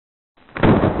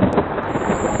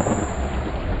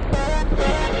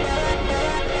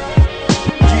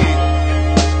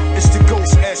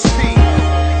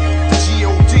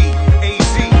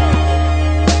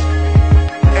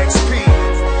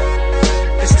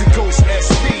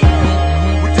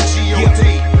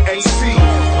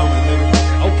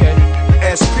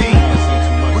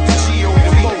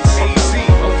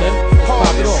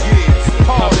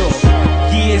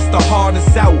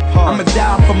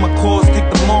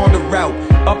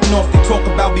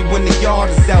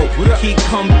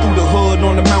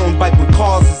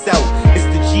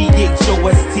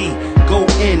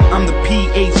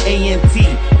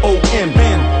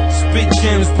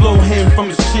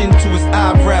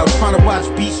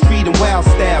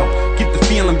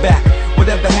back.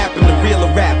 Whatever happened to real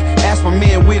rap? Ask my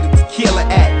man where the tequila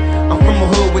at. I'm from a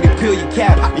hood where they peel your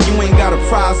cap and you ain't got a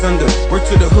prize under. Word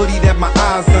to the hoodie that my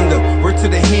eyes under. Word to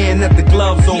the hand that the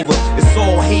gloves over. It's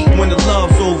all hate when the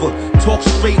love's over. Talk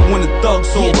straight when the thug's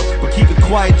over, but keep it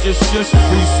quiet, just shush.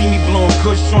 When you see me blowing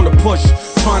kush on the push,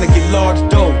 trying to get large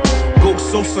dough. Go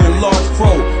Sosa and large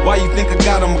pro. Why you think I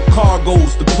got on my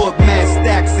cargoes? To put mad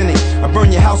stacks in it. I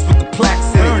burn your house with the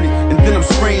plaques in it, and then I'm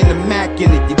spraying the Mac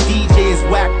in it. Your DJ is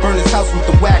whack, burn his house with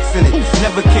the wax in it.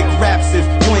 Never kick raps if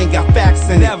you ain't got facts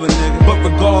in it. Never, nigga. But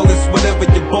regardless, whatever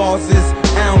your bars is,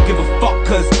 I don't give a fuck,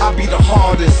 cause I be the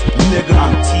hardest, nigga.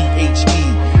 I'm THEHRDEST.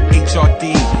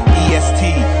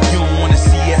 You don't wanna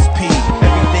CSP.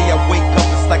 Every day I wake up,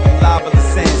 it's like I'm live in the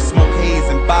sand. Smoke haze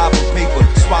and Bible paper,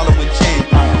 swallowing gin.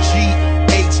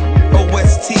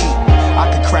 GHOST. I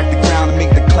could crack the ground and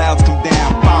make the clouds come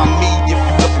down. Find me if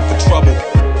you're looking for trouble.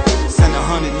 Send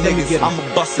 100 niggas, I'ma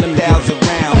bust 1,000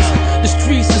 rounds. The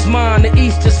streets is mine, the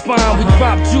east is fine. We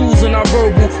drop jewels in our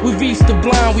verbal, we reach the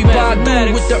blind. We buy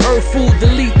dude with the earth food,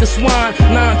 delete the swine.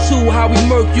 9-2, how we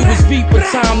murk you is Reaper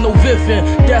time, no viffin'.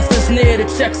 Death is near, the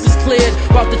checks is cleared.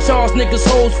 About the charge niggas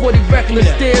hoes for the reckless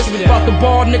steers. About the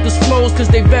bar niggas flows cause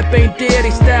they rep ain't there. They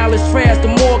style is trash, the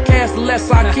more cash the less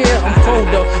I care. I'm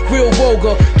colder, real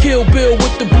vulgar. Kill Bill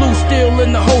with the blue steel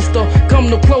in the holster.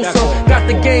 Come no closer, got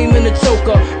the game in the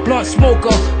choker. Blunt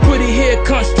smoker, pretty hair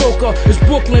cunt stroker. It's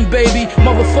Brooklyn baby,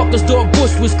 motherfuckers thought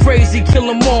Bush was crazy, kill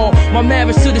them all. My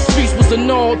marriage to the streets was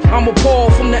annulled. I'm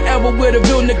appalled from the era where the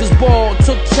real niggas ball.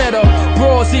 Took cheddar,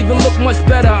 bras even look much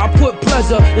better. I put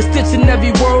pleasure in stitching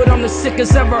every word. I'm the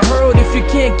sickest ever heard. If you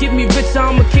can't get me rich,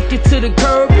 I'ma kick it to the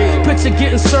curb. Picture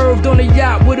getting served on a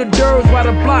yacht with a dirge, while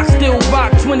the block still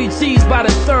rock 20 G's by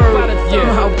the third. Yeah,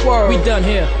 my word. We done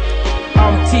here.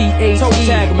 I'm THEHRDEST.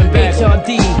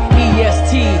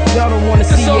 Y'all don't wanna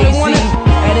see AC.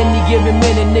 At any given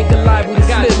minute, nigga liable to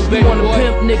slip. You want a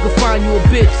pimp, nigga, find you a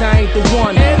bitch. I ain't the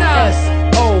one.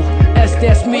 S.O.S.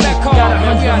 that's me. Got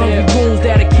 100 hungry goons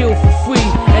that'll kill for free,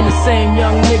 and the same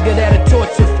young nigga that'll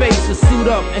torch your face. So suit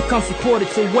up and come support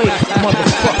it your way,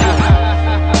 motherfucker.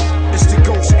 It's the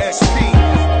Ghost SP,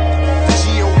 the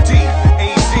G.O.D.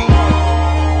 A.Z.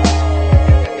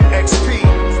 XP.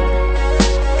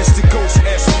 It's the Ghost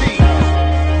SP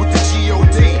with the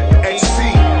G.O.D. A.Z.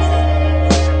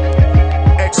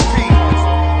 XP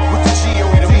with the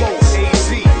G.O.D. A.Z.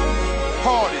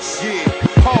 Hardest, yeah.